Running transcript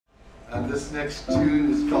And this next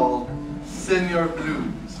tune is called Señor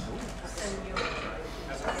Blues.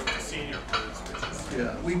 Senior blues.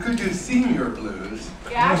 Yeah, we could do Senior Blues.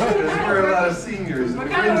 Yeah. Because we're a lot of seniors. We're We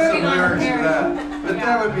kind of bring working some on lyrics to preparing. that. But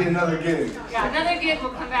that would be another gig. Yeah, another gig will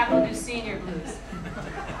come back, we'll do Senior Blues.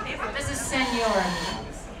 This is Señor.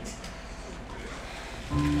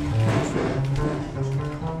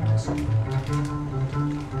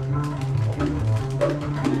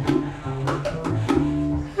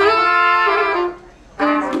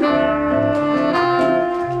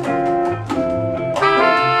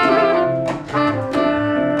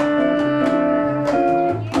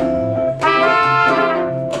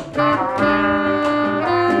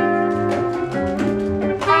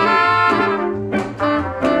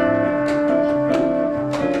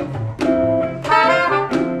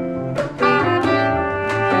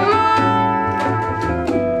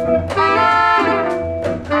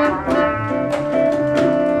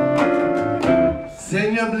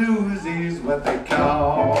 Señor Blues is what they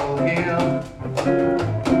call him,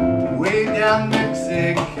 way down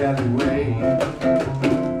Mexican way.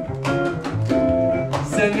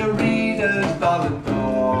 Señoritas falling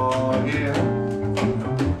for him,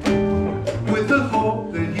 with the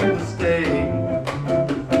hope that he will stay.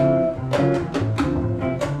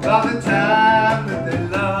 By the time that they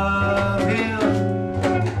love him,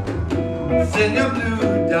 Señor Blue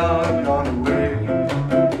done gone away.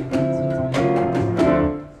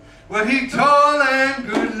 Well, he tall and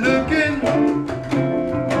good looking,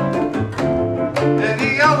 and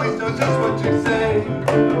he always knows just what you say.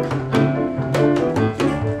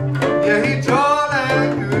 Yeah, he tall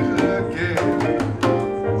and good looking,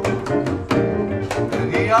 and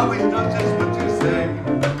he always knows just what you say.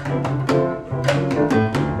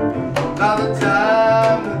 By the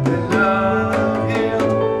time that they love him,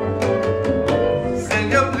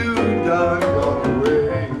 Señor Blue done gone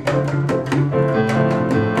away.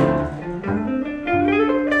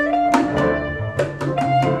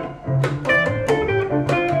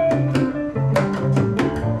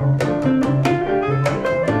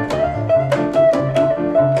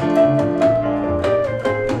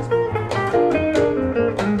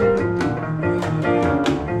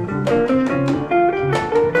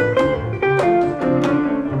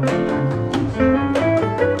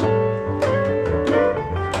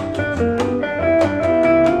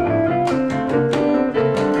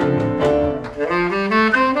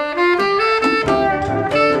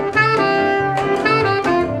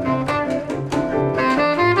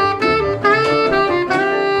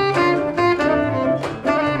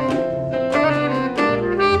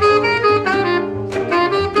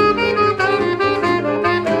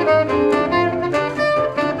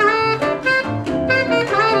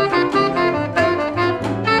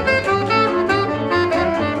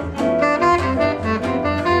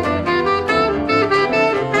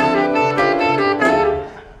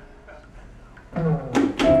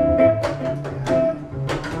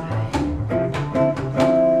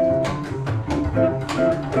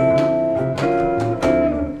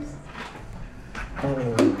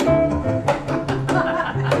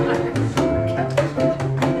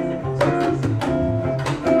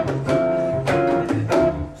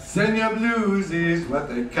 Señor Blues is what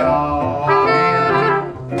they call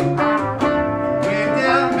him, way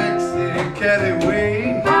down Mexican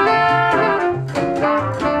way.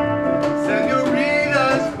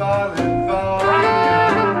 Señoritas falling for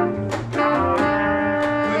him,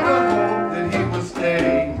 with the hope that he will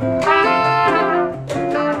stay.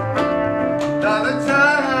 By the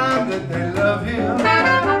time that they love him,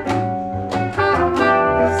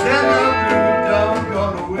 Señor Blue done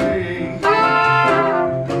gone away.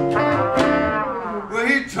 Well,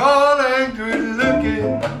 he tall and good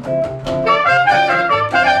looking,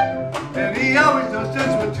 and he always knows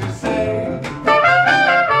just what you say.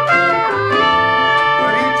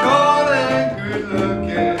 Well, he tall and good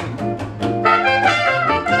looking,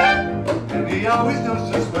 and he always knows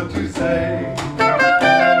just what you say.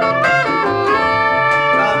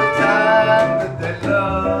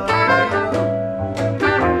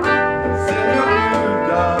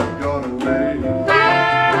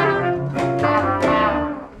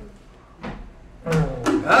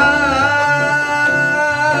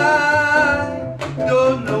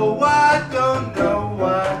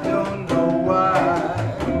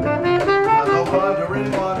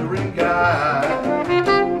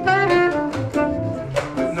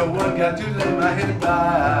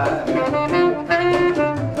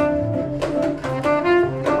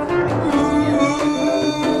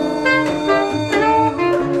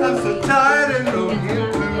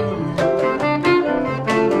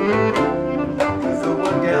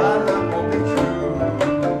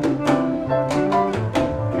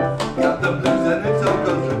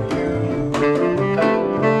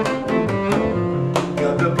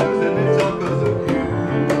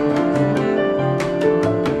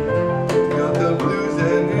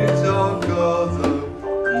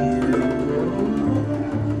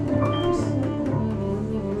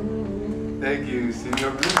 Thank you,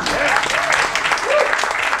 Señor Blues.